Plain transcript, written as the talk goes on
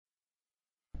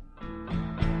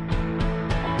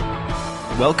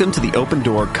Welcome to the Open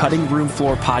Door Cutting Room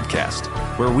Floor podcast,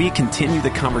 where we continue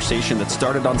the conversation that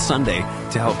started on Sunday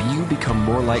to help you become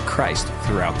more like Christ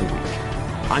throughout the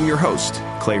week. I'm your host,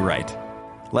 Clay Wright.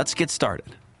 Let's get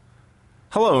started.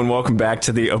 Hello, and welcome back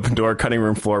to the Open Door Cutting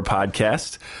Room Floor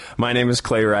podcast. My name is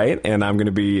Clay Wright, and I'm going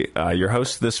to be your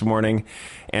host this morning.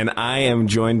 And I am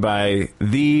joined by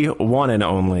the one and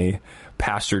only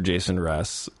Pastor Jason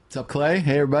Russ. What's up, Clay?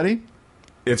 Hey, everybody.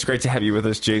 It's great to have you with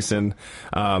us, Jason.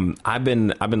 I've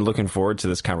been looking forward to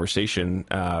this conversation.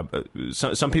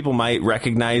 Some people might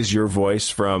recognize your voice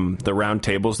from the round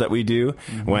tables that we do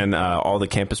when all the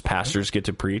campus pastors get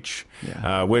to preach,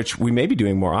 which we may be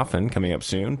doing more often coming up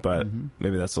soon, but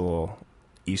maybe that's a little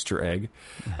Easter egg.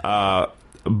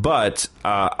 But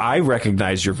I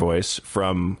recognize your voice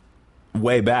from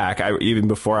way back. Even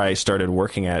before I started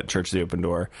working at Church of the Open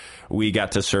Door, we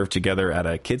got to serve together at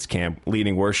a kids camp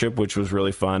leading worship, which was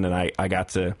really fun. And I got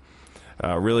to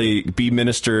really be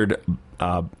ministered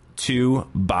to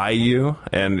by you,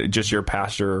 and just your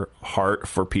pastor heart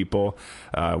for people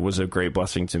was a great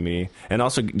blessing to me. And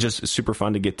also just super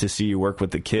fun to get to see you work with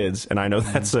the kids. And I know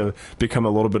that's become a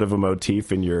little bit of a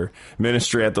motif in your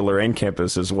ministry at the Lorain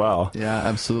campus as well. Yeah,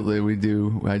 absolutely.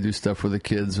 I do stuff with the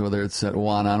kids, whether it's at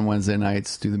One on Wednesday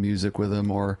nights, do the music with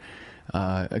them, or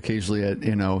occasionally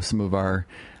at, some of our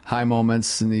high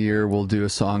moments in the year, we'll do a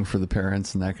song for the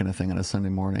parents and that kind of thing on a Sunday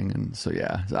morning. And so,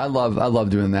 yeah, I love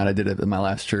doing that. I did it at my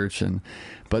last church.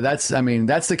 But that's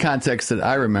the context that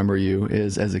I remember you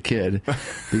is as a kid,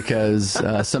 because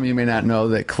some of you may not know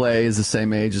that Clay is the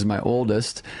same age as my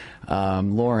oldest,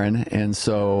 Lauren. And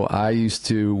so I used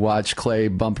to watch Clay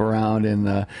bump around in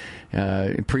the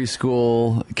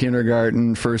preschool,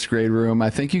 kindergarten, first grade room. I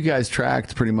think you guys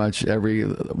tracked pretty much every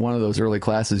one of those early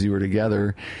classes you were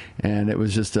together, and it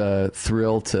was just a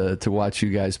thrill to watch you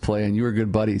guys play. And you were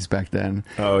good buddies back then.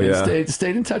 Oh yeah, and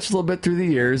stayed in touch a little bit through the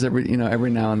years, every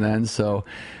now and then. So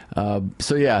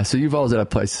you've always had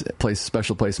a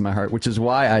special place in my heart, which is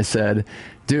why I said,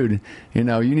 dude, you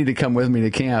need to come with me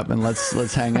to camp and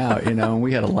let's hang out, and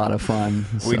we had a lot of fun.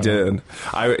 So. We did.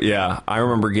 I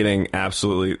remember getting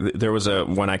there was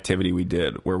one activity we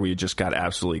did where we just got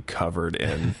absolutely covered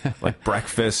in like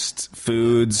breakfast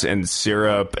foods and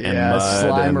syrup and mud.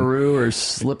 Slimeroo or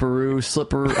slipper,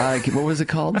 what was it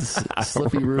called?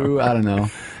 Slippy-roo? I don't know.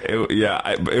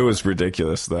 It was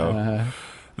ridiculous though.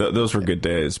 Those were good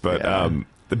days, but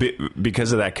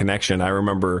because of that connection, I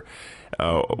remember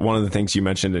one of the things you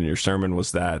mentioned in your sermon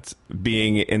was that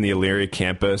being in the Elyria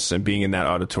campus and being in that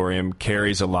auditorium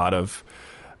carries a lot of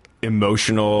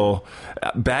emotional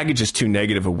baggage. Is too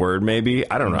negative a word, maybe,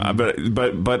 I don't know,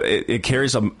 but it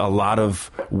carries a lot of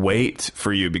weight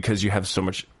for you because you have so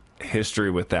much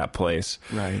history with that place.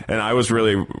 Right. And I was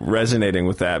really resonating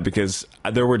with that because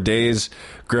there were days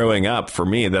growing up for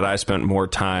me that I spent more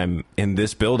time in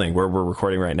this building where we're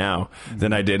recording right now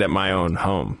than I did at my own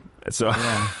home. So,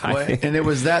 and it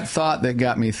was that thought that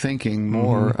got me thinking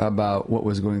more about what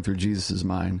was going through Jesus's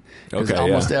mind. Because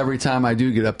almost every time I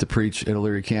do get up to preach at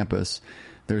Elyria campus,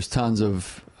 there's tons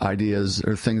of ideas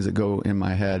or things that go in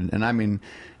my head. And I mean,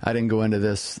 I didn't go into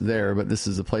this there, but this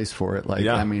is the place for it.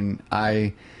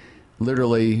 I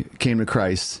literally came to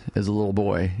Christ as a little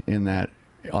boy in that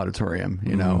auditorium,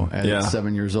 at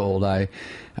 7 years old. I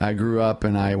grew up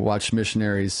and I watched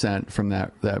missionaries sent from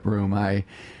that room. I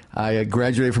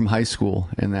graduated from high school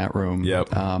in that room. Yep.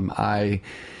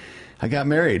 I got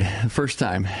married the first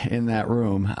time in that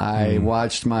room. I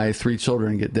watched my 3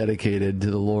 children get dedicated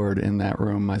to the Lord in that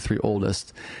room, my 3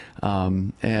 oldest.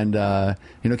 Came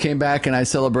back and I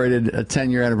celebrated a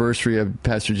 10-year anniversary of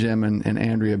Pastor Jim and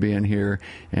Andrea being here,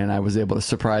 and I was able to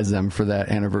surprise them for that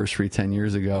anniversary 10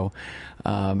 years ago.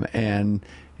 Then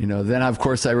of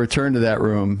course I returned to that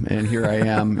room, and here I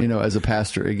am, as a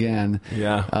pastor again.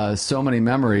 Yeah. So many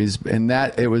memories, and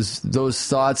that it was those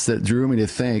thoughts that drew me to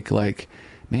think, like,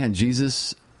 man,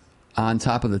 Jesus on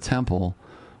top of the temple,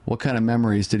 what kind of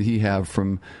memories did he have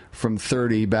from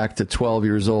 30 back to 12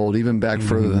 years old, even back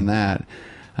further than that?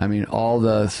 I mean, all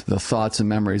the thoughts and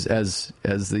memories as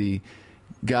the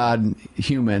God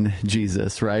human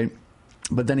Jesus, right?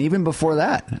 But then even before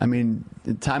that, I mean,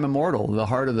 time immortal, the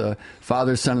heart of the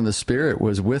Father, Son, and the Spirit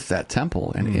was with that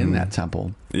temple and in that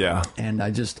temple. Yeah. And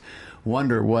I just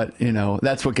wonder what,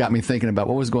 that's what got me thinking about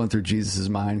what was going through Jesus'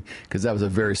 mind, because that was a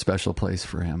very special place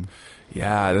for him.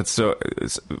 Yeah,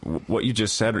 what you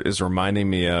just said is reminding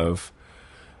me of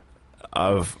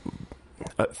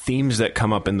themes that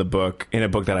come up in a book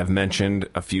that I've mentioned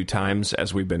a few times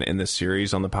as we've been in this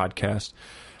series on the podcast.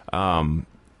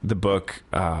 The book,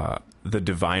 The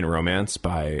Divine Romance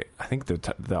by, I think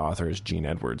the author is Gene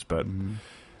Edwards, but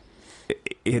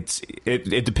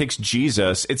it depicts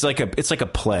Jesus. It's like a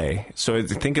play. So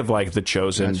think of like The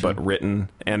Chosen, Gotcha. but written,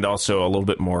 and also a little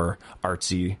bit more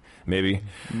artsy, maybe,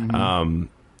 a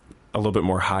little bit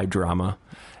more high drama,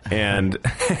 and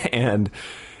and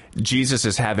Jesus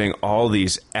is having all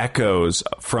these echoes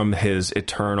from his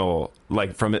eternal,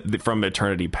 like from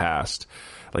eternity past.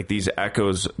 Like these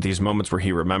echoes, these moments where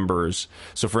he remembers.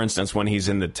 So, for instance, when he's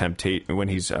in the when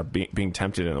he's being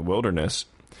tempted in the wilderness,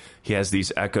 he has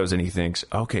these echoes, and he thinks,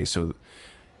 "Okay, so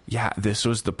yeah, this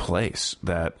was the place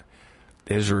that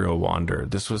Israel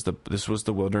wandered. This was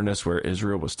the wilderness where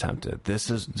Israel was tempted. This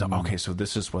is okay. So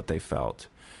this is what they felt.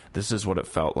 This is what it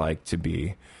felt like to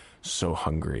be so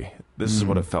hungry. This is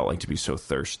what it felt like to be so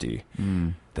thirsty,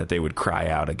 that they would cry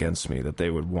out against me, that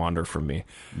they would wander from me."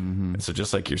 And so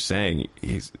just like you're saying,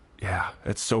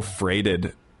 it's so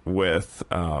freighted with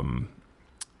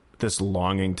this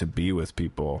longing to be with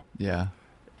people. Yeah.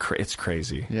 It's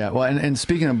crazy. Yeah. Well, and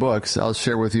speaking of books, I'll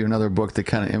share with you another book that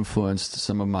kind of influenced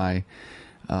some of my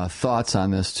thoughts on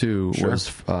this too. Sure. Was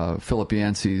Philip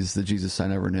Yancey's The Jesus I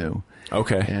Never Knew.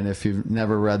 Okay. And if you've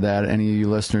never read that, any of you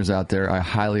listeners out there, I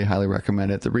highly, highly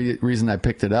recommend it. The reason I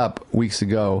picked it up weeks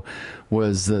ago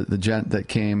was the gent that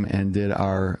came and did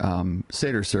our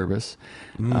Seder service,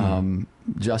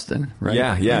 Justin, right?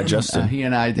 Yeah, Justin. He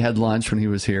and I had lunch when he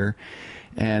was here,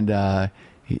 and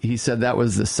he said that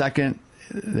was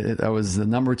that was the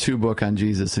number 2 book on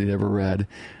Jesus that he'd ever read.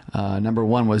 Number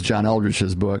 1 was John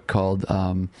Eldridge's book called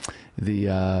what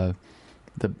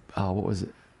was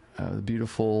it? The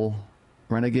Beautiful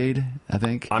Renegade, I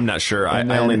think. I'm not sure. I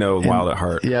only know Wild at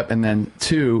Heart. Yep. And then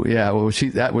 2,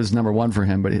 that was number 1 for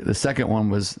him. But the second one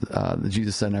was The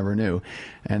Jesus I Never Knew,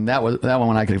 and that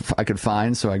one I could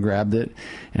find, so I grabbed it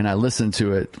and I listened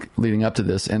to it leading up to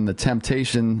this. And the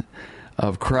temptation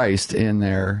of Christ in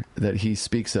there that he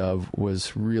speaks of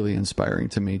was really inspiring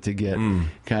to me to get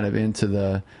kind of into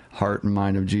the heart and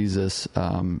mind of Jesus.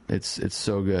 It's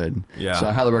so good. Yeah. So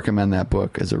I highly recommend that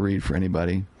book as a read for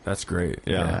anybody. That's great.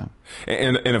 Yeah.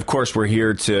 And of course we're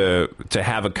here to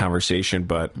have a conversation,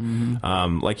 but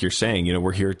like you're saying,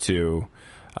 we're here to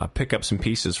pick up some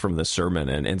pieces from this sermon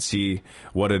and see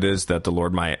what it is that the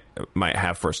Lord might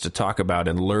have for us to talk about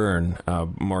and learn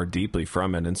more deeply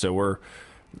from it. And so we're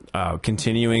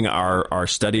continuing our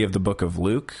study of the book of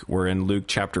Luke. We're in Luke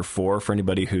chapter 4 for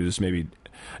anybody who's maybe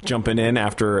jumping in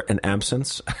after an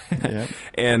absence. Yep.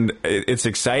 And it's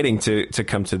exciting to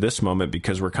come to this moment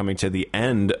because we're coming to the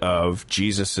end of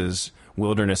Jesus's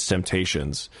wilderness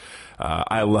temptations.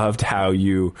 I loved how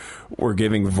you were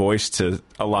giving voice to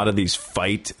a lot of these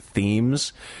fight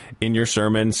themes in your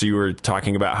sermon. So you were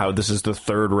talking about how this is the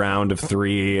 3rd round of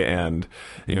 3, and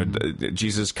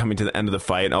Jesus coming to the end of the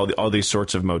fight, all these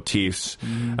sorts of motifs.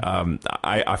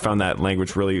 I found that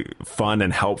language really fun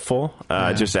and helpful,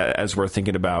 just as we're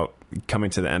thinking about coming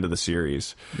to the end of the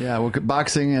series. Yeah, well,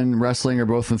 boxing and wrestling are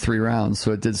both in 3 rounds,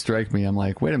 so it did strike me. I'm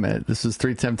like, wait a minute, this is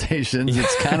 3 temptations.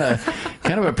 It's kind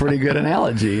of a pretty good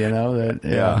analogy,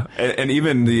 that. And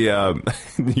even the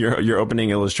your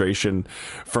opening illustration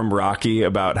from Rocky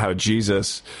about how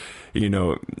Jesus,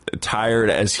 tired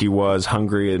as he was,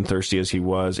 hungry and thirsty as he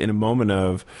was, in a moment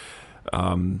of,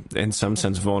 in some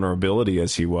sense, vulnerability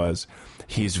as he was,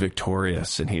 he's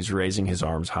victorious and he's raising his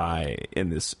arms high in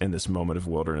this moment of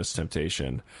wilderness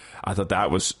temptation. I thought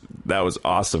that was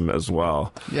awesome as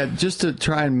well. Yeah, just to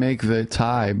try and make the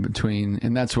tie between,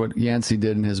 and that's what Yancey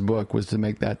did in his book, was to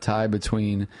make that tie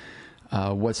between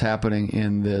what's happening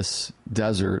in this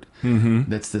desert.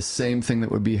 That's the same thing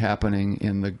that would be happening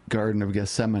in the Garden of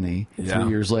Gethsemane 3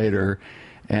 years later,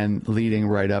 and leading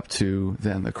right up to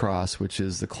then the cross, which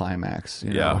is the climax.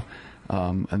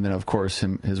 And then, of course,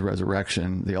 his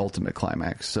resurrection, the ultimate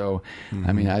climax. So,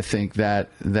 I mean, I think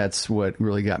that's what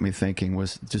really got me thinking,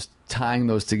 was just tying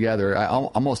those together. I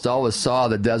almost always saw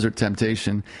the desert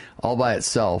temptation all by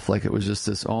itself, like it was just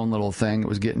this own little thing. It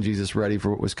was getting Jesus ready for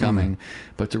what was coming.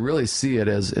 But to really see it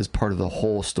as part of the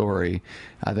whole story,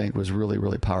 I think was really,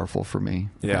 really powerful for me.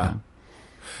 Yeah.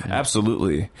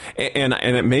 Absolutely. And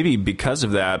it may be because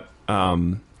of that.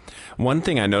 One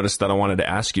thing I noticed that I wanted to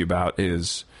ask you about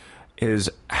is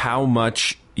how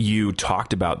much you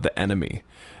talked about the enemy,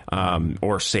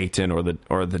 or Satan, or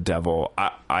the devil.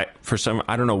 I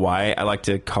don't know why I like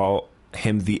to call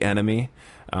him the enemy.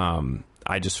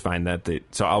 I just find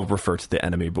so I'll refer to the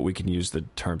enemy, but we can use the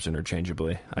terms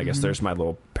interchangeably. I guess there's my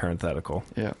little parenthetical.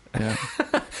 Yeah.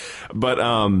 But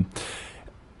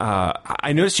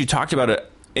I noticed you talked about it.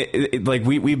 Like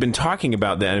we've been talking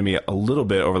about the enemy a little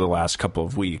bit over the last couple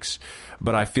of weeks,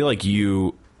 but I feel like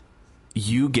you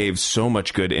you gave so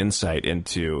much good insight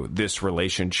into this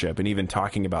relationship, and even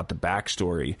talking about the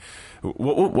backstory.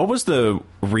 What was the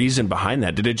reason behind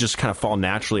that? Did it just kind of fall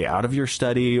naturally out of your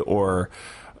study, or,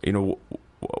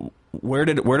 where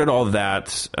did all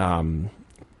that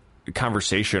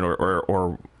conversation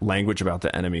or language about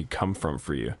the enemy come from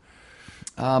for you?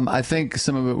 I think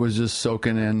some of it was just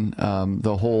soaking in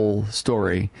the whole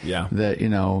story. Yeah. That,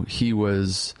 he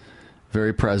was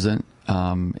very present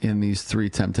in these three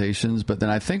temptations. But then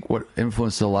I think what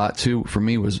influenced a lot too for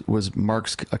me was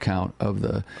Mark's account of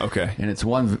the. Okay. And it's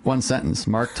one sentence.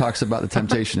 Mark talks about the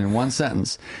temptation in one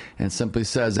sentence, and simply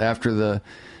says after the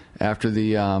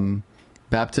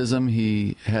baptism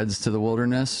he heads to the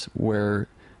wilderness where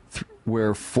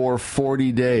for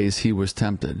 40 days he was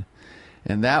tempted.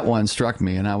 And that one struck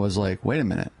me, and I was like, wait a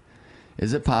minute.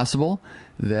 Is it possible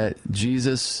that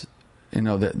Jesus,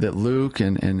 that Luke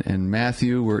and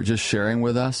Matthew were just sharing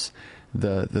with us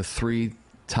the three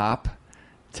top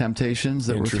temptations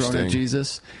that were thrown at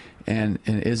Jesus? And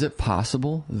is it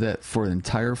possible that for the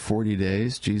entire 40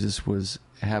 days, Jesus was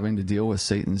having to deal with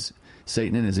Satan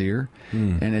in his ear?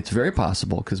 And it's very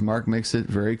possible, because Mark makes it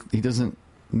he doesn't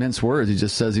mince words. He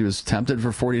just says he was tempted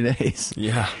for 40 days.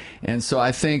 Yeah. And so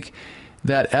I think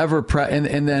that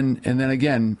and then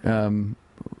again,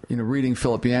 reading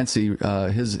Philip Yancey,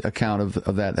 his account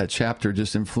of that chapter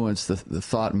just influenced the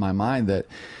thought in my mind that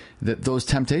those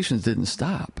temptations didn't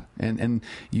stop. And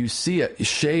you see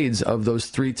shades of those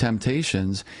three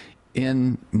temptations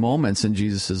in moments in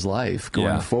Jesus's life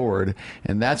going forward.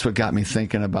 And that's what got me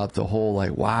thinking about the whole,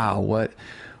 like, wow,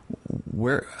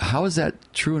 how is that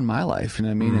true in my life? You know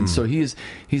what I mean? And so he's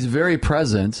very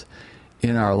present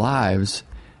in our lives.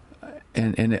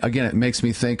 And again, it makes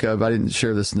me think of, I didn't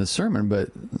share this in the sermon, but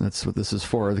that's what this is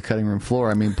for, the cutting room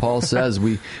floor. I mean, Paul says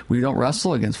we don't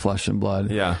wrestle against flesh and blood,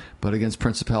 but against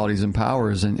principalities and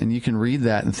powers. And you can read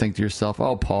that and think to yourself,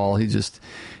 oh, Paul, he just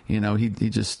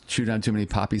chewed on too many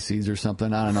poppy seeds or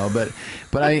something. I don't know.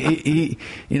 But he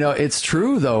it's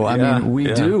true though. I mean,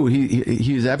 we do.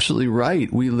 He's absolutely right.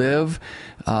 We live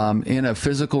in a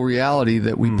physical reality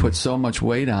that we put so much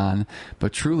weight on,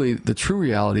 but truly the true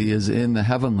reality is in the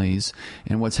heavenlies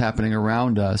and what's happening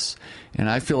around us. And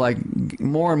I feel like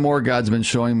more and more God's been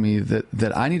showing me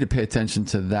that I need to pay attention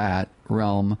to that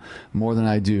realm more than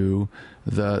I do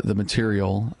the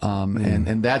material.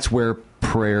 And that's where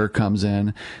prayer comes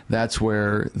in. That's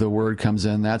where the word comes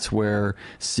in. That's where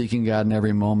seeking God in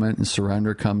every moment and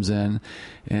surrender comes in.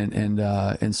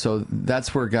 And so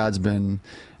that's where God's been.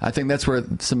 I think that's where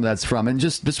some of that's from. And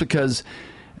just because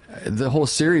the whole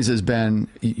series has been,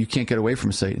 you can't get away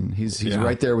from Satan. He's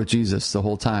right there with Jesus the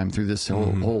whole time through this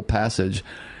whole passage.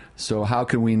 So how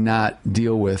can we not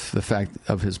deal with the fact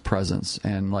of his presence?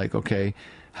 And like, okay,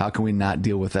 how can we not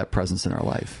deal with that presence in our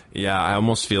life? Yeah, I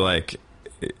almost feel like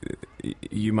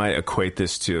you might equate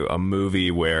this to a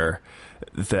movie where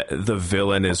the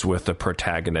villain is with the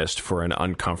protagonist for an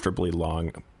uncomfortably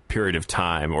long period of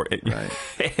time,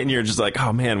 and you're just like,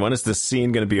 oh man, when is this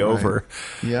scene going to be over?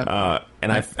 Yeah.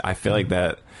 And I feel like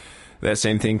that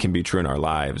same thing can be true in our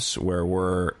lives, where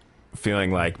we're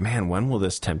feeling like, man, when will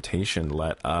this temptation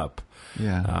let up?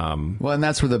 Yeah. Well, and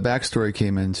that's where the backstory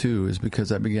came in too, is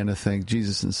because I began to think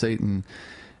Jesus and Satan,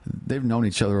 they've known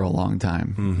each other a long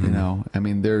time. I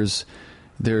mean, there's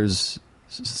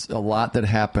a lot that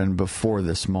happened before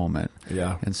this moment.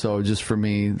 Yeah. And so just for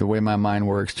me, the way my mind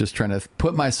works, just trying to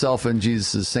put myself in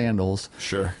Jesus' sandals.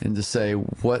 Sure. And to say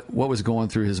what was going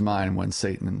through his mind when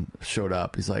Satan showed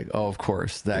up. He's like, oh, of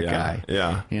course, that guy.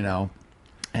 Yeah.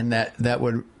 And that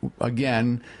would,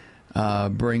 again,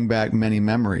 bring back many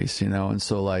memories, and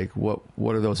so like, what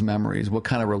are those memories? What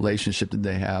kind of relationship did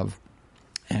they have?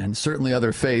 And certainly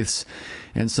other faiths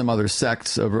and some other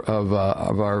sects of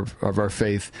our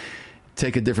faith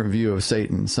take a different view of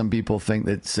Satan. Some people think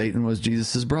that Satan was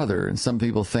Jesus's brother, and some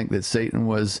people think that Satan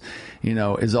was,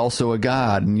 is also a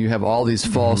god. And you have all these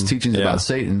false teachings about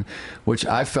Satan, which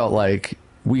I felt like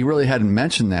we really hadn't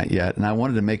mentioned that yet. And I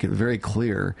wanted to make it very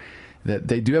clear that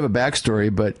they do have a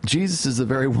backstory, but Jesus is the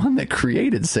very one that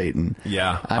created Satan.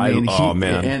 Yeah. I mean,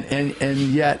 man. And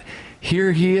yet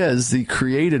here he is, the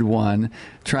created one,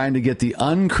 trying to get the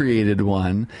uncreated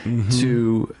one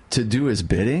to do his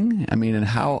bidding. I mean, and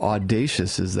how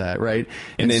audacious is that, right?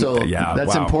 And so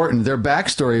that's important. Their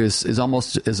backstory is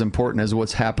almost as important as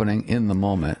what's happening in the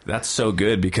moment. That's so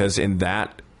good, because in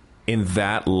that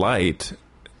light,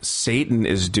 Satan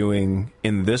is doing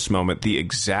in this moment the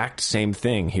exact same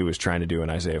thing he was trying to do in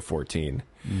Isaiah 14.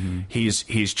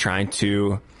 He's trying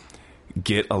to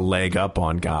get a leg up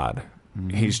on God.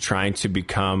 he's trying to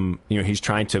become, he's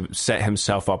trying to set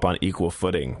himself up on equal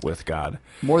footing with God.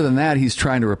 More than that, he's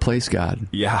trying to replace God.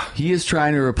 Yeah. He is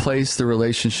trying to replace the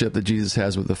relationship that Jesus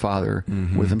has with the Father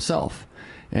with himself.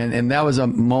 And that was a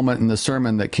moment in the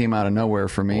sermon that came out of nowhere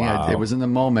for me. Wow. It was in the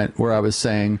moment where I was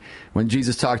saying, when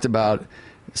Jesus talked about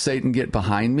Satan, get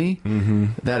behind me,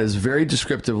 that is very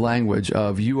descriptive language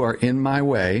of, you are in my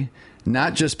way,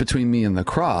 not just between me and the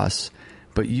cross,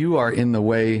 but you are in the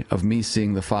way of me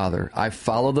seeing the Father. I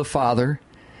follow the Father.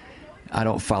 I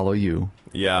don't follow you.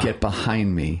 Yeah. Get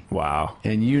behind me. Wow.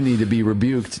 And you need to be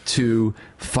rebuked to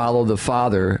follow the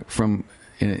Father from,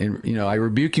 I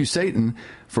rebuke you, Satan,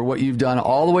 for what you've done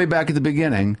all the way back at the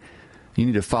beginning. You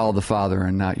need to follow the Father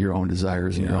and not your own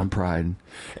desires and your own pride.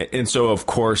 And so, of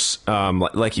course,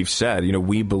 like you've said,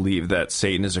 we believe that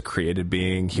Satan is a created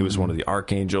being. He was one of the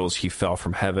archangels. He fell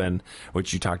from heaven,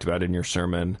 which you talked about in your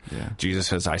sermon. Yeah. Jesus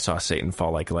says, I saw Satan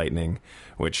fall like lightning,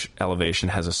 which Elevation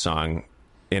has a song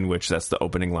in which that's the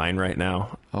opening line right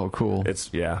now. Oh, cool.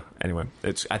 Anyway,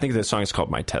 I think the song is called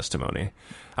My Testimony.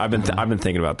 I've been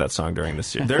thinking about that song during this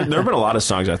series. There have been a lot of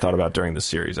songs I thought about during the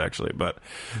series, actually. But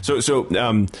so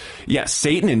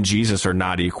Satan and Jesus are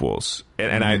not equals.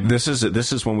 And this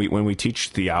is when we teach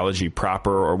theology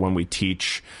proper, or when we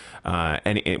teach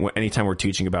anytime we're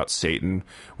teaching about Satan,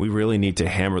 we really need to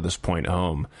hammer this point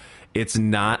home. It's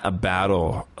not a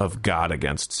battle of God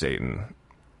against Satan.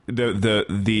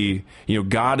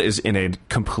 God is in a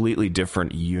completely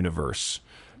different universe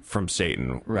from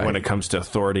Satan when it comes to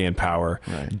authority and power.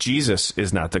 Right. Jesus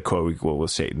is not the co-equal with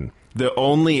Satan. The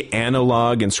only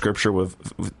analog in Scripture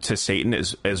to Satan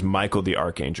is Michael the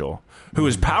archangel, who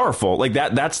is powerful. Like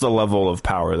that's the level of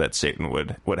power that Satan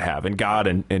would have. And God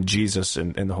and Jesus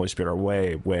and the Holy Spirit are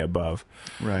way, way above.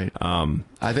 Right.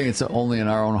 I think it's only in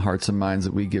our own hearts and minds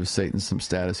that we give Satan some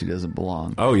status he doesn't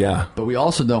belong. Oh, yeah. But we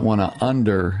also don't want to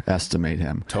underestimate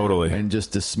him. Totally. And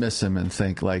just dismiss him and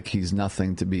think like he's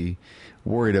nothing to be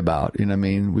worried about. You know what I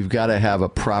mean? We've got to have a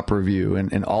proper view,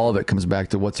 and all of it comes back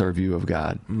to what's our view of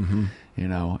God.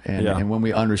 And when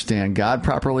we understand God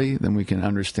properly, then we can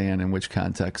understand in which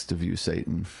context to view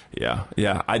Satan. Yeah.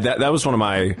 That was one of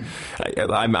my.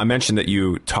 I mentioned that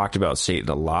you talked about Satan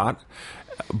a lot,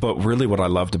 but really what I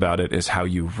loved about it is how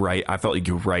I felt like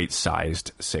you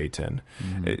right-sized Satan.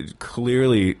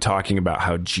 Clearly talking about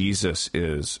how Jesus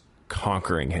is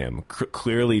conquering him,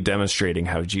 clearly demonstrating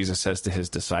how Jesus says to his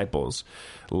disciples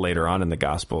later on in the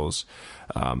Gospels,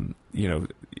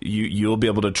 you'll be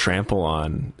able to trample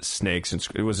on snakes and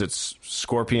snakes and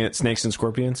scorpions and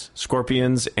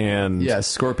scorpions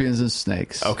and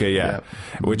snakes. Okay, yeah,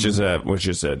 which is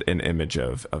an image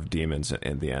of demons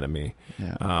and the enemy.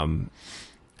 Yeah.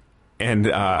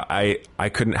 I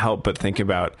couldn't help but think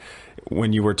about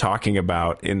when you were talking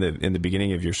about in the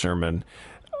beginning of your sermon.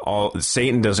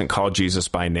 Satan doesn't call Jesus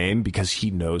by name because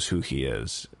he knows who he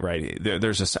is, right?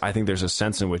 I think there's a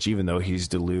sense in which, even though he's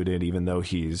deluded, even though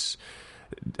he's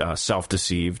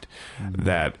self-deceived,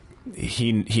 that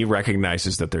he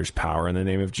recognizes that there's power in the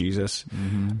name of Jesus.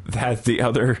 That the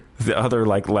other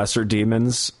like lesser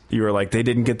demons, you were like, they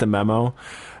didn't get the memo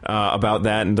about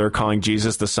that, and they're calling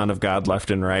Jesus the Son of God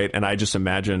left and right. And I just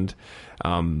imagined.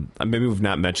 Maybe we've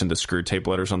not mentioned the Screw Tape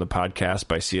Letters on the podcast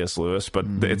by C.S. Lewis, but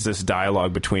it's this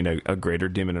dialogue between a greater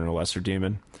demon and a lesser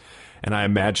demon. And I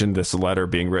imagined this letter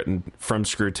being written from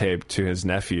Screw Tape to his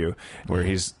nephew, where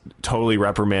he's totally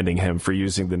reprimanding him for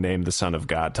using the name the Son of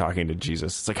God, talking to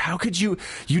Jesus. It's like, how could you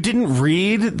didn't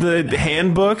read the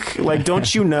handbook? Like,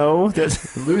 don't you know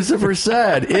that Lucifer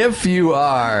said, if you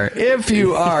are,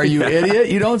 you idiot,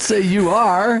 you don't say you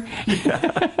are.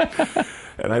 Yeah.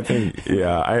 And I think,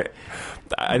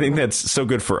 I think that's so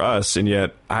good for us. And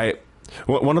yet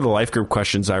one of the life group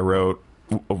questions I wrote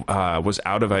was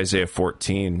out of Isaiah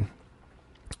 14,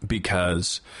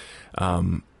 because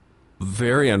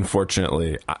very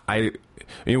unfortunately,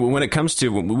 when it comes to,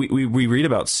 we read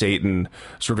about Satan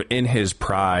sort of in his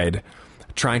pride,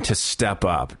 trying to step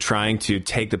up, trying to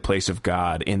take the place of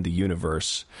God in the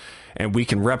universe. And we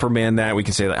can reprimand that. We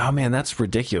can say, like, "Oh man, that's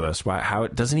ridiculous. Why? How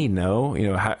doesn't he know?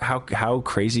 How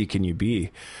crazy can you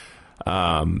be?"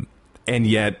 And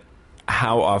yet,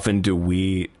 how often do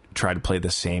we try to play the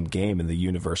same game in the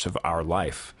universe of our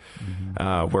life,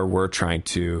 where we're trying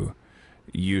to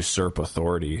usurp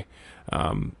authority?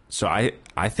 So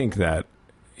I think that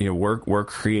we're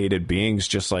created beings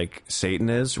just like Satan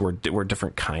is. We're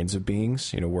different kinds of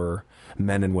beings. We're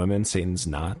men and women. Satan's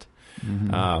not.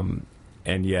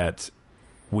 And yet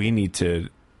we need to,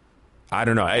 I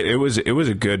don't know. It was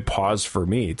a good pause for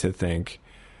me to think,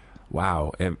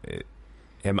 wow,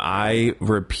 am I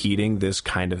repeating this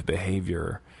kind of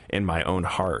behavior in my own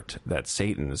heart that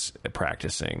Satan's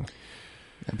practicing?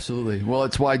 Absolutely. Well,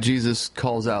 it's why Jesus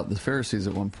calls out the Pharisees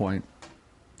at one point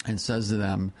and says to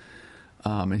them,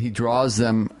 and he draws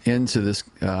them into this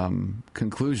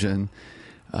conclusion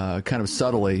kind of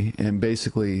subtly, and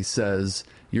basically says,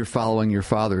 "You're following your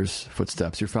father's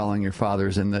footsteps. You're following your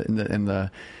father's." And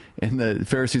the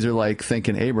Pharisees are like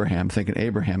thinking Abraham.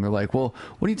 They're like, "Well,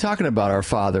 what are you talking about, our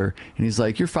father?" And he's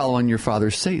like, "You're following your father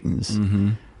Satan's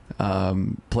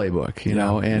playbook," you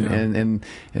know, and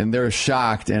they're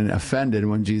shocked and offended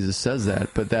when Jesus says that.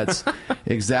 But that's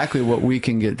exactly what we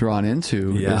can get drawn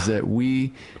into, is that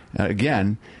we,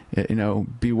 again, you know,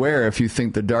 beware if you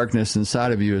think the darkness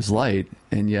inside of you is light,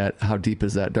 and yet how deep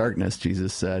is that darkness?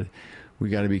 Jesus said, we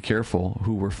got to be careful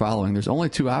who we're following. There's only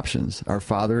two options. Our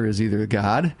father is either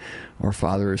God or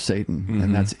father is Satan.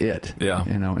 And that's it,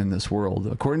 you know, in this world,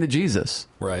 according to Jesus.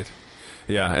 Right.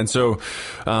 Yeah. And so,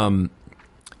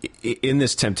 in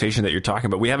this temptation that you're talking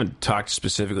about, we haven't talked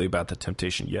specifically about the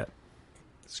temptation yet.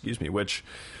 Excuse me, which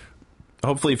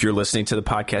hopefully if you're listening to the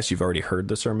podcast, you've already heard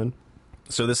the sermon.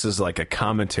 So this is like a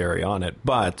commentary on it,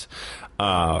 but,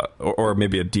 or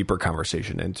maybe a deeper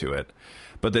conversation into it.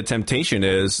 But the temptation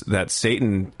is that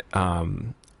Satan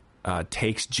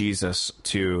takes Jesus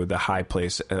to the high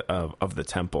place of the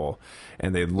temple,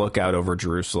 and they look out over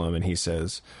Jerusalem, and he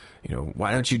says, you know,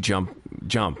 why don't you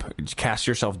jump, cast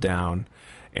yourself down,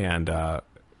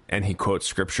 and he quotes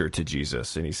scripture to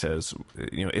Jesus, and he says,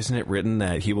 you know, isn't it written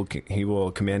that he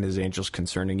will command his angels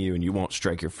concerning you, and you won't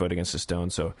strike your foot against a stone?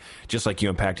 So just like you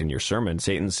unpacked in your sermon,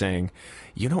 Satan's saying,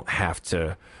 you don't have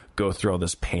to go through all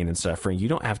this pain and suffering. You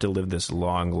don't have to live this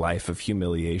long life of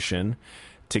humiliation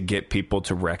to get people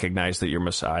to recognize that you're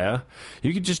Messiah.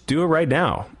 You could just do it right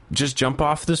now. Just jump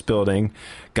off this building.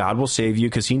 God will save you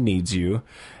because he needs you.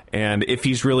 And if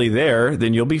he's really there,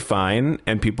 then you'll be fine.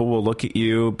 And people will look at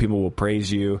you. People will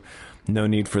praise you. No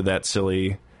need for that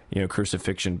silly, you know,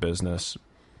 crucifixion business.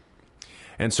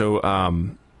 And so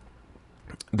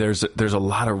there's a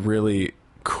lot of really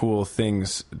cool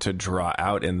things to draw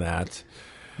out in that.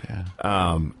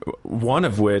 Yeah. One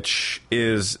of which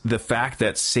is the fact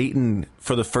that Satan,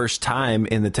 for the first time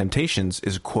in the temptations,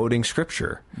 is quoting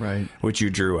scripture, right? Which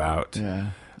you drew out. Yeah.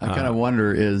 I kind of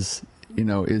wonder is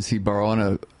he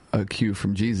borrowing a cue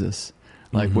from Jesus?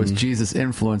 Like, was Jesus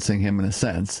influencing him in a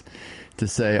sense to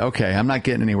say, okay, I'm not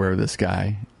getting anywhere with this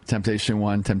guy. Temptation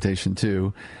 1, temptation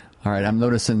 2. All right, I'm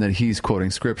noticing that he's quoting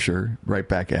scripture right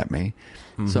back at me.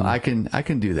 So I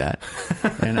can do that,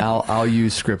 and I'll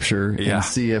use scripture and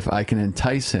see if I can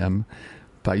entice him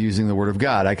by using the word of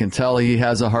God. I can tell he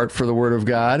has a heart for the word of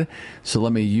God, so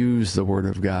let me use the word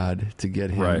of God to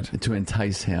get him, to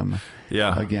entice him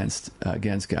against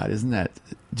God. Isn't that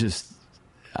just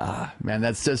man,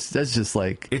 that's just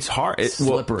like, it's hard,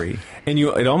 slippery. And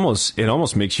it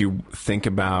almost makes you think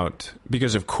about,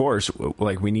 because of course,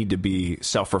 like, we need to be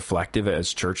self-reflective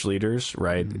as church leaders,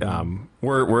 right?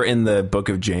 We're in the book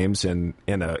of James in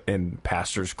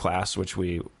pastor's class, which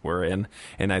we were in,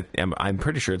 and I'm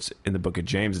pretty sure it's in the book of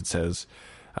James. It says,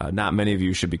 not many of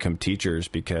you should become teachers,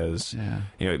 because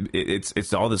you know,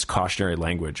 it's all this cautionary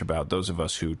language about those of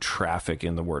us who traffic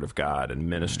in the word of God and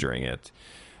ministering it.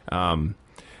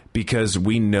 Because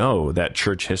we know that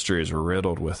church history is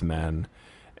riddled with men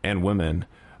and women,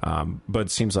 but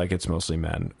it seems like it's mostly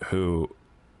men who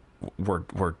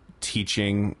were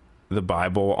teaching the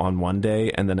Bible on one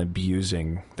day and then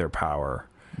abusing their power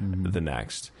the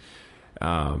next.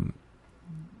 And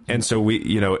so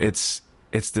it's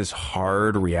this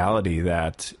hard reality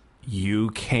that you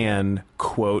can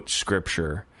quote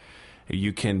scripture,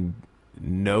 you can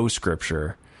know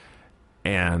scripture,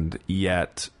 and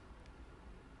yet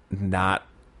not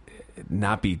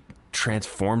be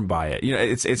transformed by it. You know,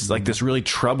 it's like this really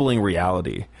troubling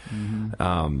reality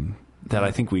that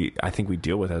I think we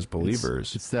deal with as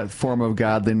believers. It's that form of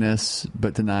godliness,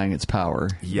 but denying its power.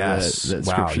 Yes, that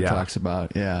Scripture talks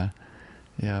about. Yeah,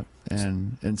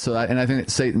 and so I think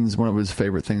that Satan's one of his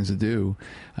favorite things to do.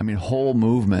 I mean, whole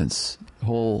movements,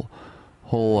 whole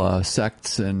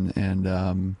sects,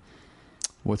 and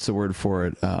what's the word for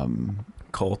it?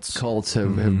 Cults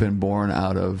have been born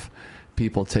out of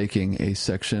people taking a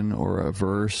section or a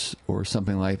verse or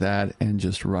something like that and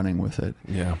just running with it,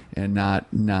 and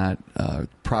not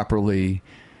properly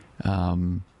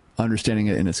understanding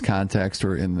it in its context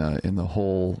or in the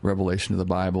whole revelation of the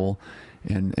Bible,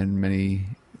 and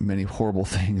many horrible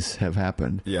things have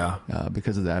happened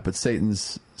because of that. But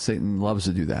Satan loves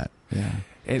to do that. Yeah.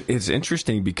 It's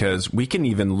interesting because we can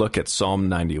even look at Psalm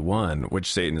 91,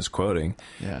 which Satan is quoting,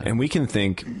 and we can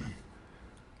think,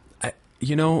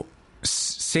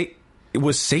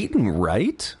 was Satan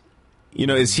right? You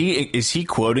know, is he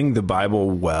quoting the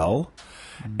Bible well?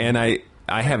 And I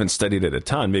I haven't studied it a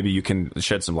ton. Maybe you can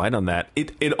shed some light on that.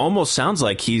 It almost sounds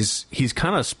like he's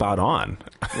kind of spot on.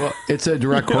 Well, it's a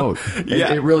direct quote.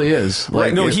 Yeah. It really is.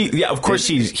 Right. No, of course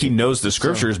he knows the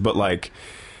scriptures, but like,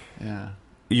 yeah.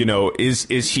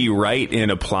 Is he right in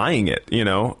applying it?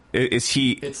 Is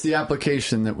he? It's the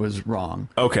application that was wrong.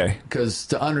 Okay. Because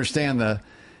to understand the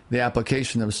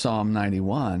application of Psalm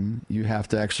 91, you have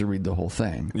to actually read the whole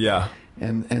thing. Yeah.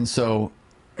 And so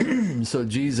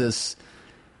Jesus,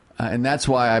 and that's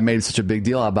why I made such a big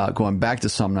deal about going back to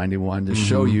Psalm 91 to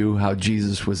show you how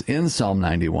Jesus was in Psalm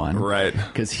 91. Right.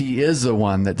 Because he is the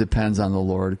one that depends on the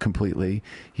Lord completely.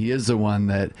 He is the one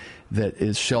that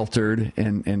is sheltered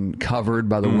and covered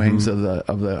by the wings of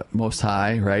the Most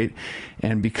High, right?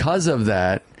 And because of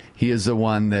that, he is the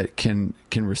one that can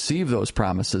receive those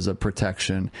promises of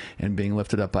protection and being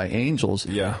lifted up by angels.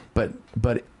 Yeah.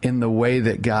 But in the way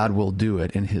that God will do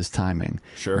it in his timing.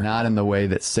 Sure. Not in the way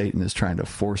that Satan is trying to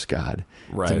force God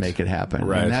to make it happen.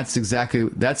 Right. And that's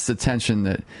the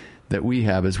tension that we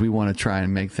have, is we want to try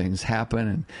and make things happen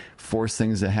and force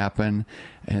things to happen.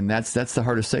 And that's the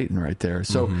heart of Satan right there.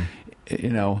 So,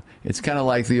 it's kind of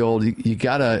like the old, you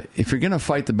gotta, if you're going to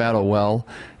fight the battle well,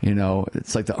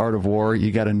 it's like the art of war,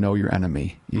 you got to know your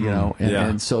enemy,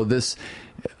 and so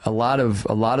a lot of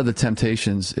the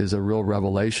temptations is a real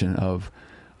revelation of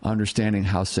understanding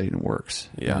how Satan works.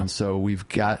 Yeah. And so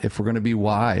if we're going to be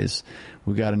wise,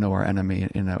 we've got to know our enemy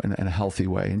in a healthy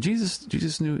way. And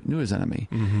Jesus knew his enemy,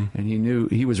 and he knew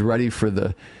he was ready for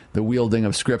the wielding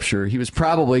of Scripture. He was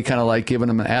probably kind of like giving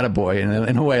him an attaboy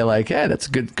in a way, like, hey, that's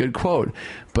a good quote.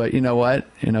 But you know what?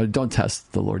 Don't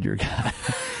test the Lord your God.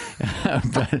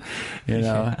 But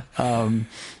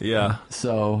yeah.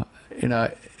 So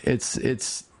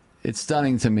it's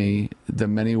stunning to me the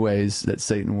many ways that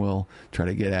Satan will try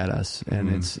to get at us, and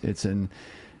it's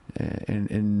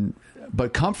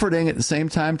but comforting at the same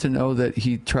time to know that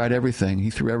he tried everything. He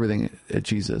threw everything at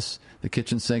Jesus, the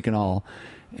kitchen sink and all,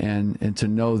 and to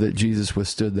know that Jesus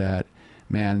withstood that.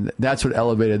 Man, that's what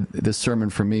elevated this sermon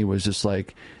for me, was just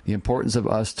like the importance of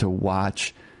us to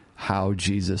watch how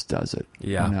Jesus does it.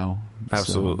 Yeah,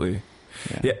 absolutely.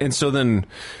 So, yeah. And so then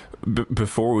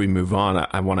before we move on,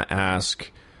 I want to ask,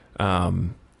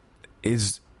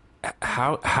 is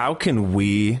how can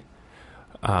we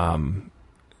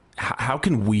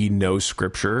know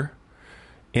Scripture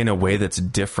in a way that's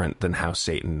different than how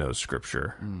Satan knows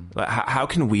Scripture? How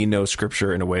can we know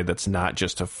Scripture in a way that's not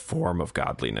just a form of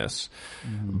godliness,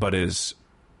 but is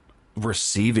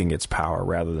receiving its power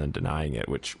rather than denying it,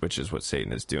 which is what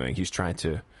Satan is doing. He's trying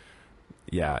to,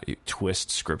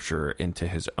 twist Scripture into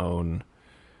his own,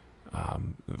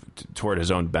 toward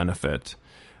his own benefit.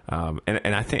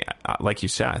 And I think, like you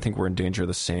said, I think we're in danger of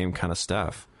the same kind of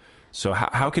stuff. So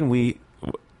how can we?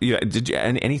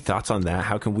 Any thoughts on that?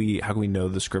 How can we know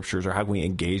the Scriptures, or how can we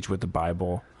engage with the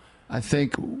Bible? I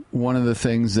think one of the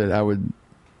things that I would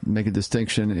make a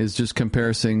distinction is just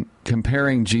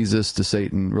comparing Jesus to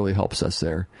Satan really helps us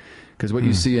there, because what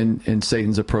you see in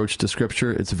Satan's approach to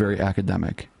Scripture, it's very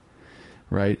academic,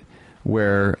 right?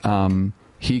 Where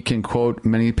he can quote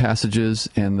many passages,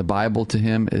 and the Bible to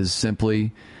him is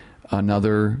simply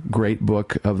another great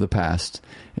book of the past.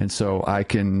 And so I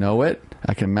can know it,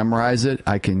 I can memorize it,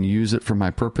 I can use it for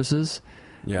my purposes.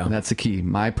 Yeah. And that's the key,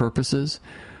 my purposes.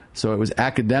 So it was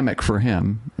academic for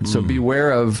him. And so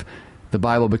beware of the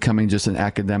Bible becoming just an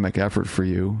academic effort for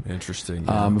you. Interesting.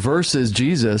 Yeah. Versus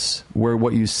Jesus, where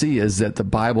what you see is that the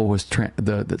Bible was,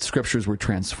 the Scriptures were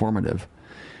transformative.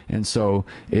 And so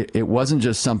it wasn't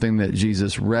just something that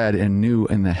Jesus read and knew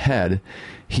in the head.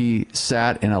 He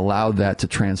sat and allowed that to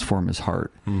transform his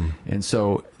heart. And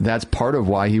so that's part of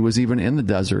why he was even in the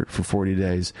desert for 40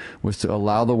 days, was to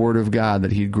allow the Word of God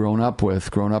that he'd grown up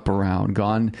around,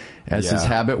 gone as his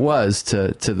habit was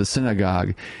to the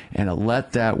synagogue, and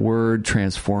let that Word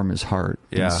transform his heart.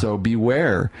 Yeah. And so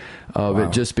beware of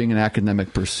it just being an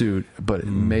academic pursuit, but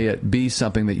may it be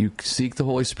something that you seek the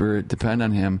Holy Spirit, depend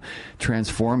on him,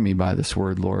 transform me by this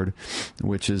Word, Lord,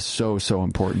 which is so, so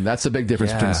important. That's the big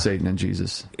difference between Satan and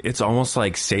Jesus. It's almost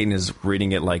like Satan is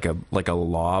reading it like a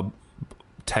law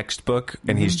textbook,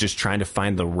 and he's just trying to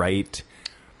find the right.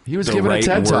 He was giving a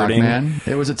TED Talk, man.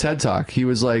 It was a TED Talk. He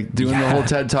was like doing the whole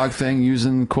TED Talk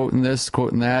thing, quoting this,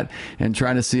 quoting that, and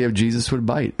trying to see if Jesus would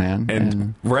bite, man.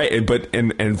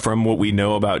 And from what we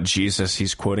know about Jesus,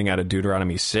 he's quoting out of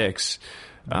Deuteronomy 6,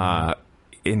 and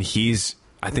he's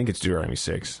I think it's Deuteronomy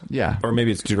 6. Yeah. Or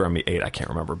maybe it's Deuteronomy 8. I can't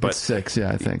remember. But it's 6,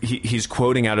 yeah, I think. He's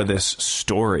quoting out of this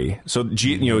story. So,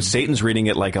 Satan's reading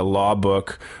it like a law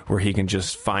book where he can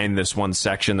just find this one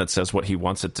section that says what he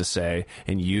wants it to say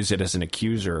and use it as an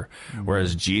accuser.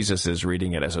 Whereas Jesus is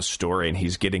reading it as a story, and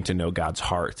he's getting to know God's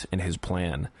heart and his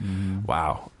plan.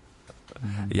 Wow.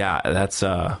 Yeah, that's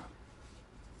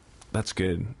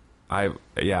good. I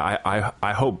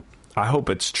hope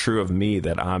it's true of me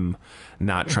that I'm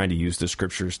not trying to use the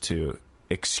scriptures to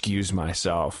excuse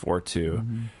myself or to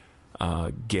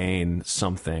gain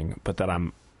something, but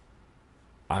that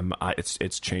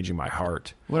it's changing my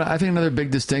heart. Well, I think another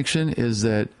big distinction is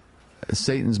that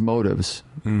Satan's motives,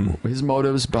 his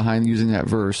motives behind using that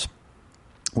verse,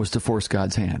 was to force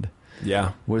God's hand.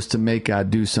 Yeah, was to make God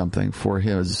do something for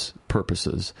his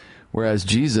purposes, whereas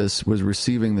Jesus was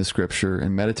receiving the scripture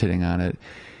and meditating on it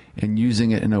and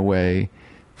using it in a way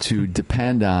to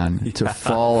depend on, to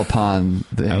fall upon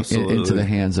into the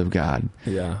hands of God.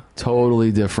 Yeah.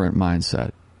 Totally different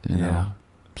mindset, you know?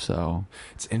 So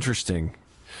it's interesting.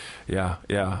 Yeah.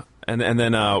 Yeah. And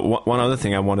then one other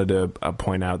thing I wanted to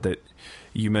point out that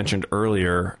you mentioned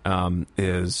earlier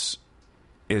is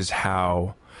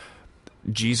how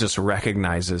Jesus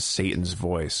recognizes Satan's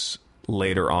voice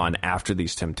later on after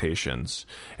these temptations,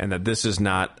 and that this is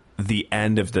not the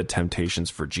end of the temptations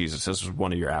for Jesus. This was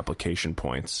one of your application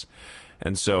points.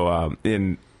 And so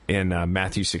in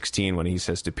Matthew 16, when he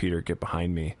says to Peter, "Get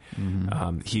behind me,"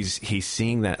 he's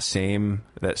seeing that same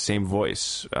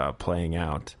voice playing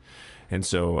out. And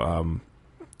so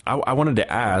I wanted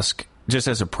to ask, just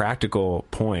as a practical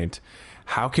point,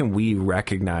 how can we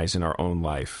recognize in our own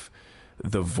life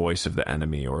the voice of the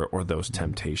enemy or those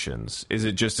temptations? Is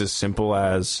it just as simple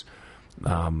as,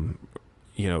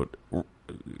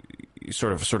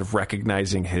 sort of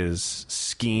recognizing his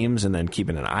schemes and then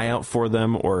keeping an eye out for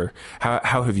them? Or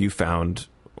how have you found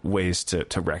ways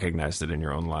to recognize that in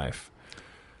your own life?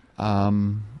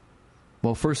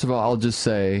 Well, first of all, I'll just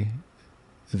say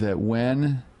that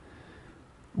when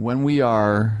we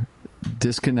are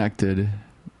disconnected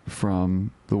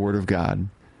from the Word of God,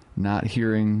 not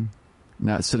hearing,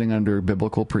 not sitting under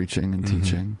biblical preaching and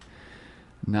teaching,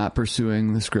 not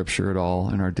pursuing the scripture at all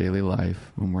in our daily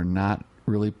life, when we're not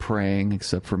really praying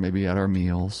except for maybe at our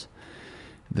meals,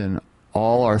 then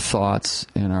all our thoughts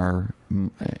in our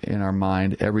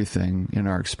mind, everything in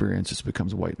our experience just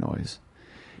becomes white noise.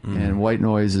 And white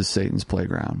noise is Satan's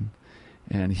playground.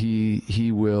 And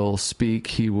he will speak,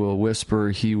 he will whisper,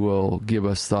 he will give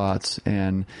us thoughts.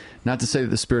 And not to say that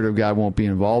the Spirit of God won't be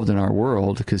involved in our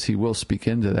world, because he will speak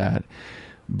into that.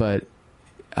 But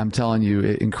I'm telling you,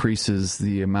 it increases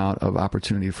the amount of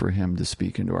opportunity for him to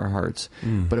speak into our hearts.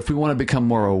 But if we want to become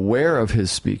more aware of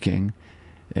his speaking,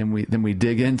 and then we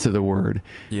dig into the Word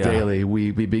daily,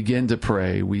 we begin to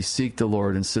pray, we seek the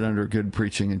Lord and sit under good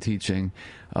preaching and teaching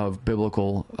of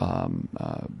biblical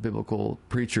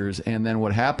preachers. And then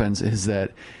what happens is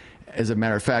that, as a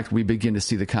matter of fact, we begin to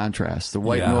see the contrast. The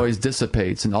white noise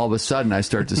dissipates, and all of a sudden I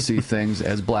start to see things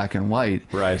as black and white.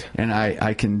 Right. And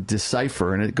I can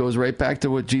decipher, and it goes right back to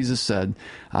what Jesus said,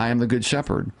 "I am the good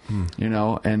shepherd,"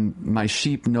 and my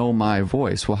sheep know my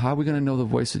voice. Well, how are we going to know the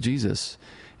voice of Jesus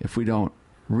if we don't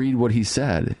read what he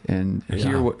said and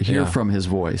hear from his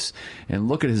voice and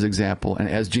look at his example? And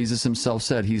as Jesus himself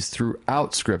said, he's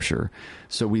throughout Scripture.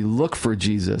 So we look for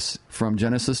Jesus from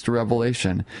Genesis to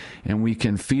Revelation, and we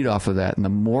can feed off of that. And the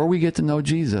more we get to know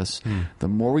Jesus, the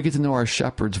more we get to know our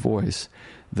shepherd's voice,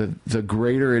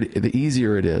 the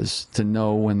easier it is to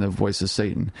know when the voice is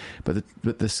Satan. But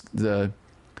the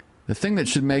thing that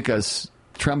should make us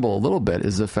tremble a little bit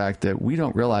is the fact that we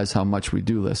don't realize how much we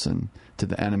do listen to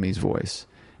the enemy's voice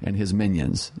and his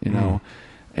minions,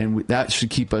 and that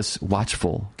should keep us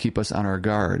watchful, keep us on our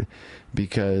guard,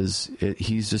 because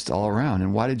he's just all around.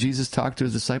 And why did Jesus talk to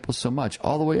his disciples so much?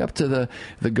 All the way up to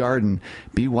the garden,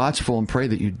 be watchful and pray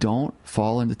that you don't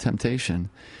fall into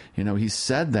temptation. He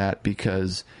said that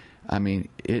because,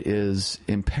 it is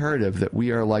imperative that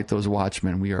we are like those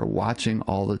watchmen. We are watching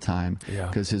all the time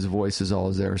because his voice is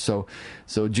always there. So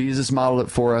Jesus modeled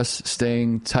it for us.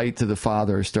 Staying tight to the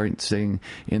Father, staying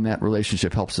in that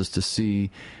relationship helps us to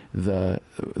see the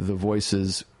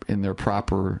voices in their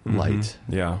proper light.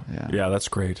 Yeah, that's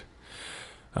great.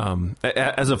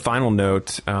 As a final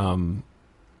note, and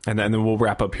then we'll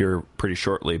wrap up here pretty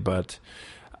shortly, but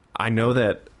I know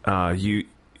that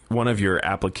one of your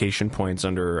application points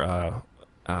under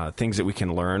things that we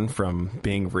can learn from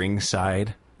being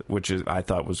ringside, which I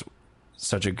thought was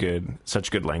such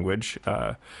good language.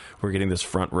 We're getting this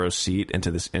front row seat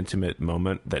into this intimate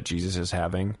moment that Jesus is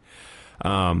having.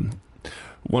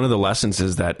 one of the lessons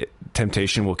is that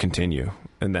temptation will continue,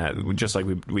 and that just like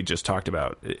we just talked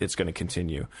about, it's going to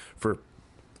continue for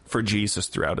Jesus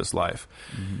throughout his life.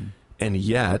 Mm-hmm. And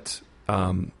yet,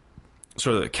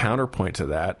 sort of the counterpoint to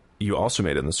that, you also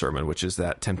made in the sermon, which is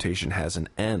that temptation has an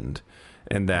end,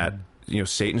 and that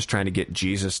Satan's trying to get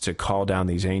Jesus to call down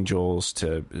these angels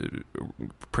to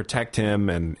protect him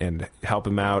and help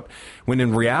him out, when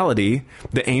in reality,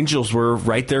 the angels were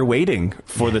right there waiting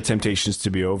for the temptations to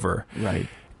be over. Right.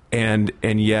 And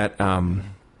yet,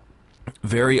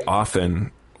 very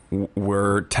often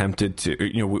we're tempted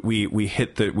to, we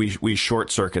hit we short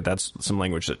circuit. That's some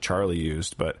language that Charlie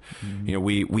used, but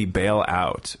we bail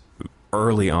out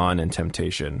early on in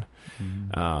temptation.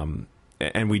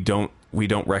 And we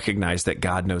don't recognize that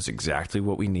God knows exactly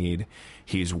what we need.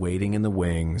 He's waiting in the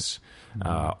wings,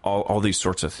 all these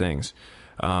sorts of things.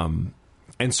 And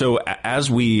so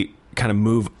as we kind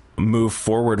of move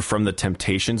forward from the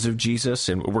temptations of Jesus,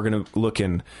 and we're going to look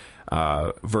in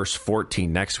verse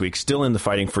 14 next week, still in the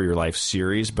Fighting for Your Life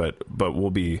series, but we'll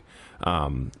be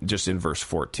just in verse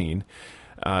 14.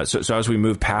 So as we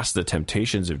move past the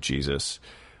temptations of Jesus,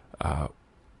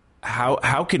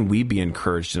 how can we be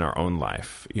encouraged in our own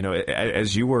life?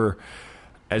 As you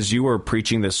were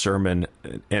preaching this sermon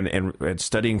and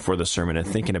studying for the sermon and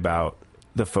thinking about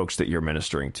the folks that you're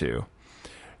ministering to,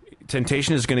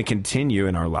 temptation is going to continue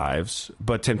in our lives,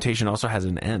 but temptation also has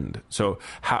an end. So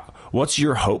what's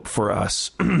your hope for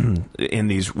us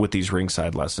with these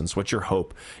ringside lessons? What's your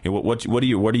hope? What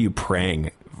are you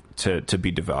praying to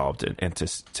be developed and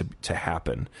to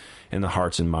happen in the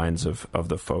hearts and minds of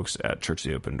the folks at Church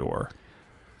of the Open Door?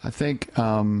 I think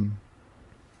in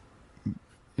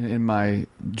my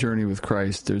journey with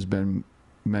Christ, there's been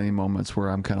many moments where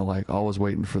I'm kind of like always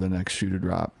waiting for the next shoe to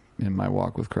drop in my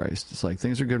walk with Christ. It's like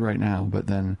things are good right now, but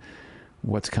then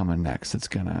what's coming next? It's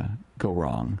going to go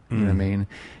wrong. You know what I mean?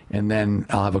 And then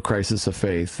I'll have a crisis of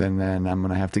faith, and then I'm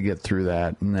going to have to get through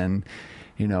that. And then,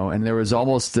 and there was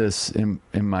almost this in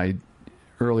my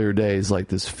earlier days, like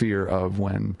this fear of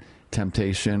when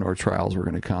temptation or trials were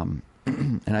going to come.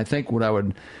 And I think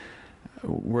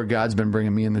where God's been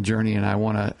bringing me in the journey, and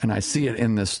I see it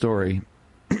in this story,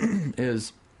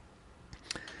 is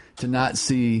to not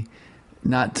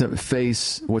to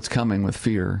face what's coming with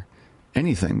fear,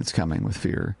 anything that's coming with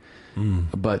fear,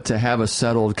 but to have a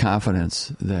settled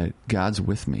confidence that God's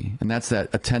with me. And that's that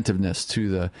attentiveness to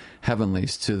the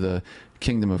heavenlies, to the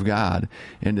kingdom of God,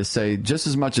 and to say, just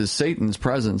as much as Satan's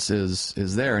presence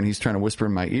is there and he's trying to whisper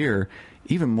in my ear,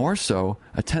 even more so,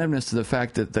 attentiveness to the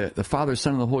fact that the Father,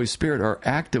 Son, and the Holy Spirit are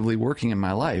actively working in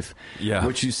my life,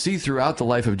 which you see throughout the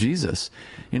life of Jesus.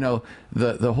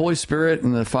 The Holy Spirit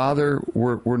and the Father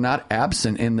were not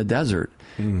absent in the desert.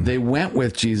 They went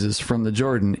with Jesus from the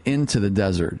Jordan into the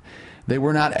desert. They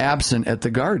were not absent at the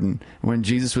garden when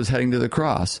Jesus was heading to the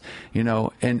cross,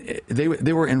 and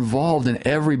they were involved in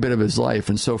every bit of his life.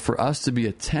 And so for us to be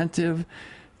attentive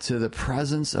to the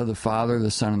presence of the Father, the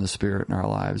Son, and the Spirit in our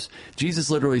lives, Jesus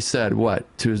literally said what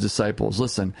to his disciples?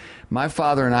 Listen, my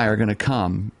Father and I are going to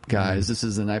come, guys. This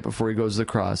is the night before he goes to the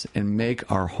cross, and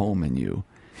make our home in you.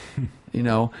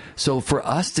 So for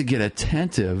us to get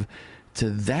attentive to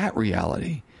that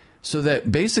reality, so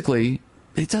that basically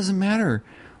it doesn't matter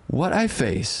what I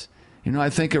face. I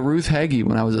think of Ruth Hagee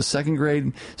when I was a second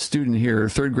grade student here, or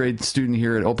third grade student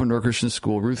here at Open Door Christian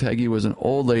School. Ruth Hagee was an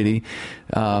old lady.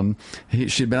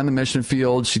 She'd been on the mission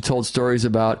field. She told stories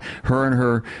about her and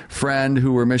her friend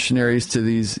who were missionaries to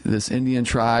this Indian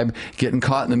tribe getting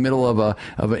caught in the middle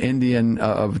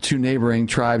of two neighboring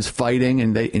tribes fighting,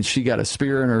 and she got a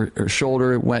spear in her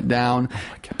shoulder, went down,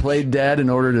 played dead in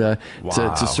order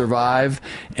to survive.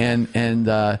 And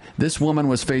this woman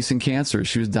was facing cancer.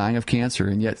 She was dying of cancer,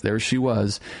 and yet there she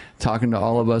was talking to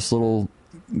all of us little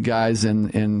guys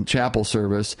in chapel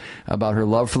service about her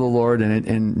love for the Lord,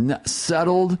 and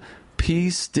settled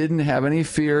peace, didn't have any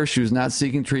fear. She was not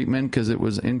seeking treatment because it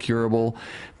was incurable,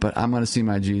 but I'm going to see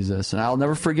my Jesus. And I'll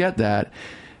never forget that.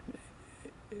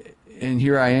 And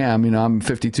here I am, I'm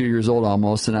 52 years old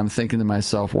almost, and I'm thinking to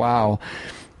myself, wow,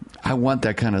 I want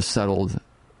that kind of settled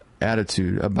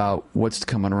attitude about what's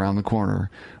coming around the corner,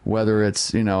 whether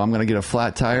it's, I'm going to get a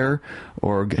flat tire,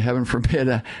 or heaven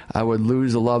forbid, I would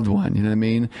lose a loved one. You know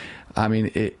what I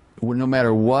mean? No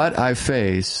matter what I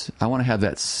face, I want to have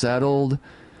that settled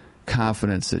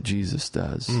confidence that Jesus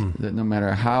does, that no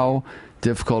matter how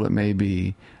difficult it may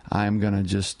be, I'm going to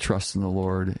just trust in the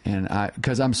Lord. And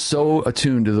because I'm so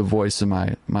attuned to the voice of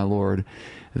my Lord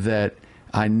that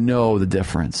I know the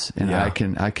difference, and I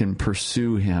can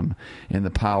pursue him in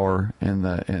the power and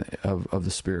of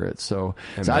the Spirit. So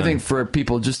I think for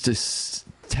people just to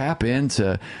tap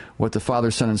into what the Father,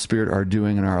 Son, and Spirit are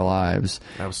doing in our lives.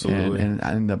 Absolutely.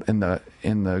 And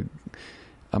the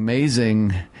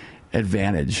amazing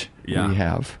advantage we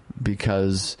have,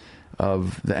 because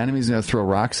of the enemy's going to throw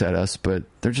rocks at us, but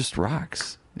they're just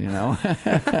rocks. And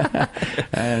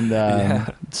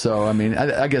so, I mean,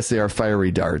 I guess they are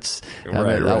fiery darts.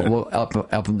 Right. We'll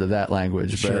up into that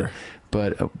language. Sure.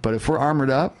 But if we're armored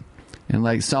up, and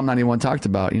like Psalm 91 talked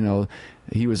about,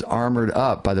 he was armored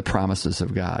up by the promises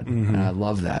of God. And I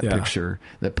love that picture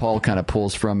that Paul kind of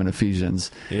pulls from in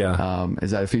Ephesians. Yeah.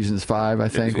 Is that Ephesians 5, I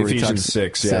think? Ephesians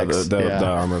 6, the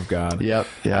armor of God. Yep.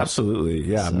 Absolutely.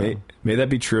 Yeah. So. May that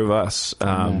be true of us,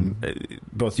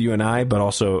 both you and I, but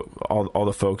also all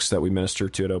the folks that we minister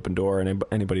to at Open Door, and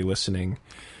anybody listening.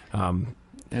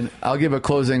 And I'll give a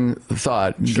closing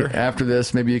thought. Sure. After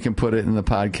this, maybe you can put it in the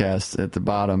podcast at the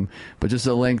bottom, but just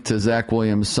a link to Zach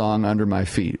Williams' song Under My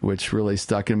Feet, which really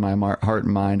stuck in my heart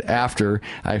and mind after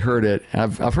I heard it.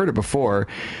 I've heard it before,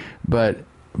 but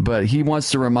he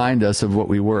wants to remind us of what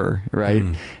we were, right?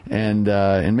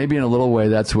 And maybe in a little way,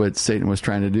 that's what Satan was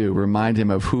trying to do, remind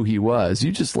him of who he was.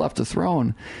 You just left the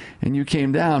throne and you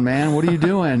came down, man. What are you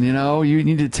doing? You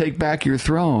need to take back your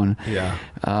throne. Yeah.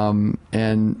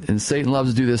 And Satan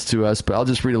loves to do this to us, but I'll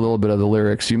just read a little bit of the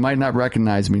lyrics. You might not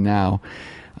recognize me now.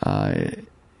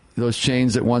 Those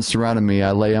chains that once surrounded me,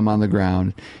 I lay them on the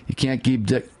ground. You can't keep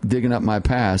digging up my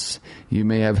past. You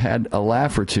may have had a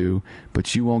laugh or two,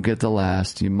 but you won't get the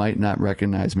last. You might not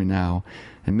recognize me now.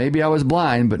 And maybe I was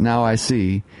blind, but now I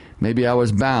see. Maybe I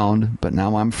was bound, but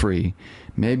now I'm free.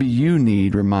 Maybe you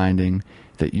need reminding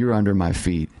that you're under my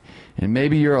feet. And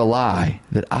maybe you're a lie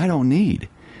that I don't need.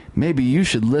 Maybe you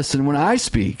should listen when I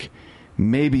speak.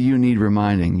 Maybe you need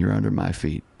reminding you're under my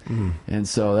feet. And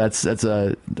so that's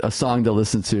a song to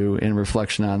listen to in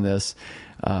reflection on this,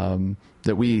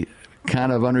 that we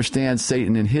kind of understand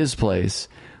Satan in his place,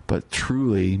 but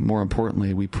truly, more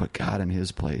importantly, we put God in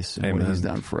his place and what he's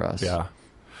done for us. Yeah.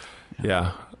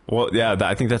 Well,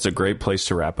 I think that's a great place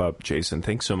to wrap up, Jason.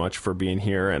 Thanks so much for being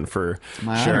here and for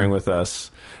sharing with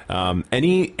us.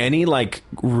 Any like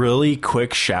really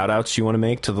quick shout outs you want to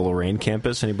make to the Lorain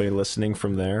campus? Anybody listening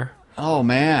from there? Oh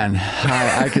man,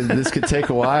 this could take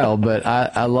a while, but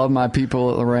I love my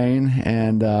people at Lorain,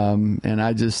 and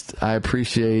I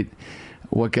appreciate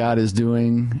what God is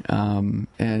doing.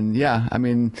 And yeah, I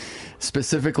mean,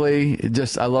 specifically,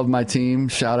 I love my team.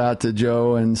 Shout out to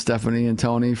Joe and Stephanie and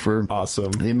Tony for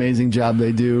the amazing job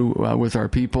they do with our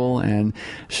people. And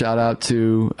shout out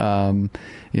to,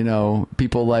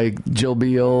 people like Jill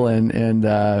Beal and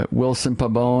Wilson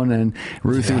Pabon and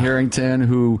Ruthie Harrington,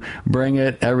 who bring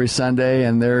it every Sunday,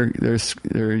 and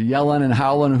they're yelling and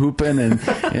howling, hooping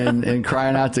and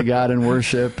crying out to God in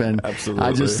worship. And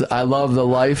absolutely, I love the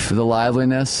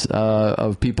liveliness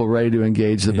of people ready to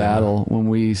engage the battle when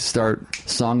we start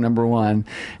song number one,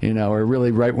 or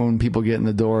really right when people get in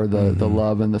the door, the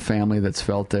love and the family that's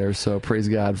felt there. So praise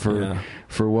God for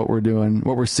what we're doing,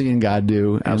 what we're seeing God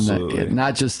do, and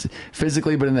not just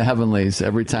physically, but in the heavenlies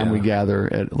every time we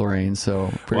gather at Lorain.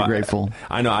 So pretty grateful.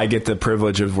 I know I get the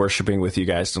privilege of worshiping with you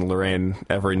guys in Lorain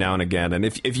every now and again. And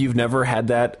if you've never had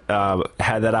that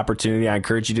opportunity, I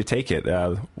encourage you to take it.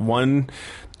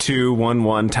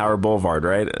 1211 Tower Boulevard,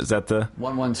 right? Is that the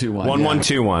 1121?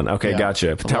 1121. Okay,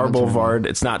 gotcha. Tower Boulevard.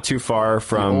 It's not too far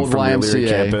from the Leary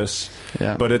campus.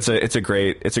 Yeah. But it's a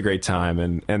great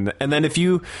time. And then if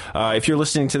you're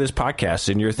listening to this podcast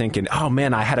and you're thinking, oh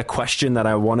man, I had a question that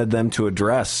I wanted them to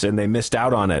address and they missed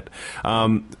out on it.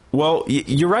 Well,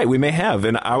 you're right. We may have.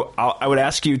 And I would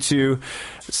ask you to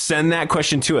send that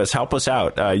question to us. Help us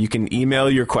out. You can email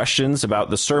your questions about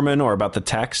the sermon or about the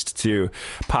text to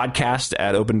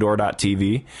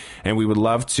podcast@opendoor.tv. And we would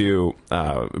love to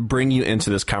bring you into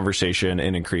this conversation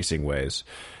in increasing ways.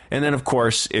 And then, of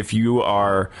course, if you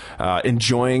are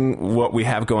enjoying what we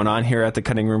have going on here at the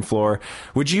cutting room floor,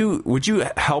 would you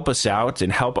help us out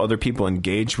and help other people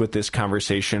engage with this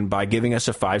conversation by giving us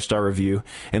a 5-star review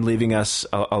and leaving us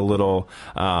a little?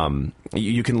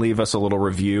 You can leave us a little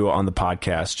review on the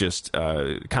podcast, just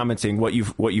commenting what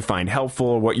you find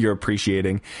helpful, what you're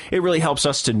appreciating. It really helps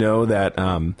us to know that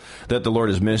that the Lord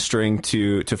is ministering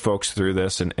to folks through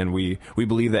this, and we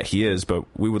believe that He is. But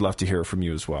we would love to hear from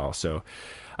you as well. So.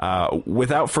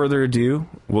 Without further ado,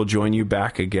 we'll join you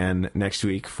back again next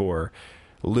week for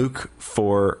Luke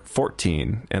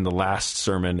 4:14 and the last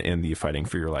sermon in the Fighting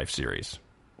for Your Life series.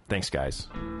 Thanks, guys.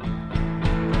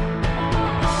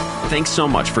 Thanks so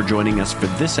much for joining us for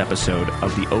this episode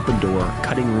of the Open Door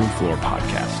Cutting Room Floor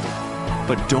podcast.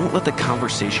 But don't let the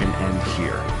conversation end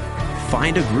here.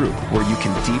 Find a group where you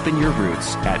can deepen your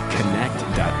roots at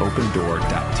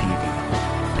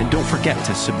connect.opendoor.tv. And don't forget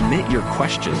to submit your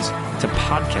questions to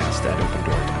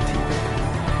podcast@opendoor.tv.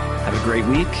 Have a great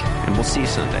week, and we'll see you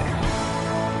Sunday.